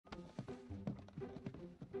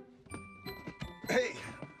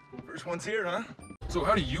First one's here, huh? So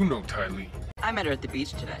how do you know Ty Lee? I met her at the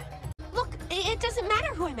beach today. Look, it doesn't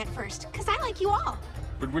matter who I met first, because I like you all.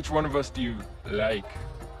 But which one of us do you like?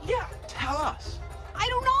 Yeah, tell us. I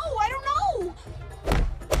don't know!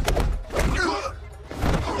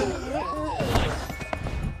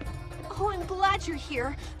 Oh, I'm glad you're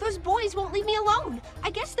here. Those boys won't leave me alone. I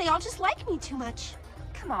guess they all just like me too much.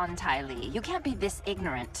 Come on, Ty Lee. You can't be this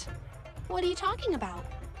ignorant. What are you talking about?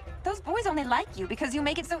 Those boys only like you because you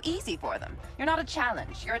make it so easy for them. You're not a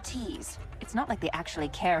challenge, you're a tease. It's not like they actually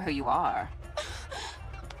care who you are.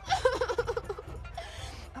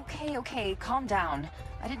 Okay, calm down.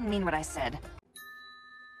 I didn't mean what I said.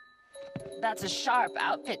 That's a sharp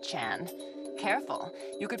outfit, Chan. Careful.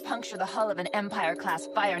 You could puncture the hull of an Empire-class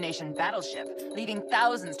Fire Nation battleship, leaving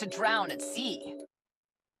thousands to drown at sea.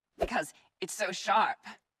 Because it's so sharp.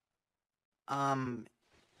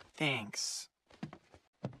 Thanks.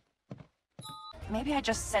 Maybe I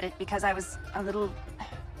just said it because I was a little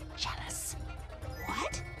jealous.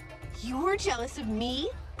 What? You're jealous of me?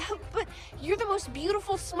 But you're the most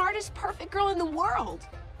beautiful, smartest, perfect girl in the world.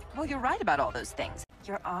 Well, you're right about all those things.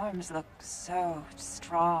 Your arms look so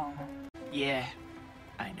strong. Yeah,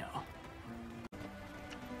 I know.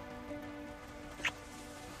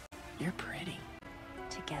 You're pretty.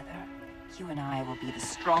 Together, you and I will be the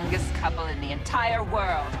strongest couple in the entire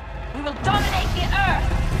world. We will dominate the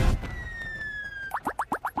Earth!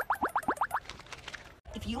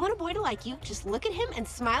 If you want a boy to like you, just look at him and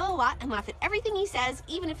smile a lot and laugh at everything he says,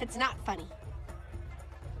 even if it's not funny.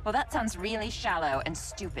 Well, that sounds really shallow and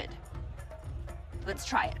stupid. Let's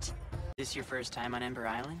try it. This your first time on Ember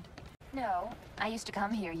Island? No, I used to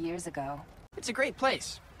come here years ago. It's a great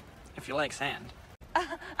place, if you like sand.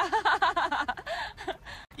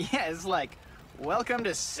 Yeah, it's like, welcome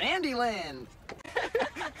to Sandyland!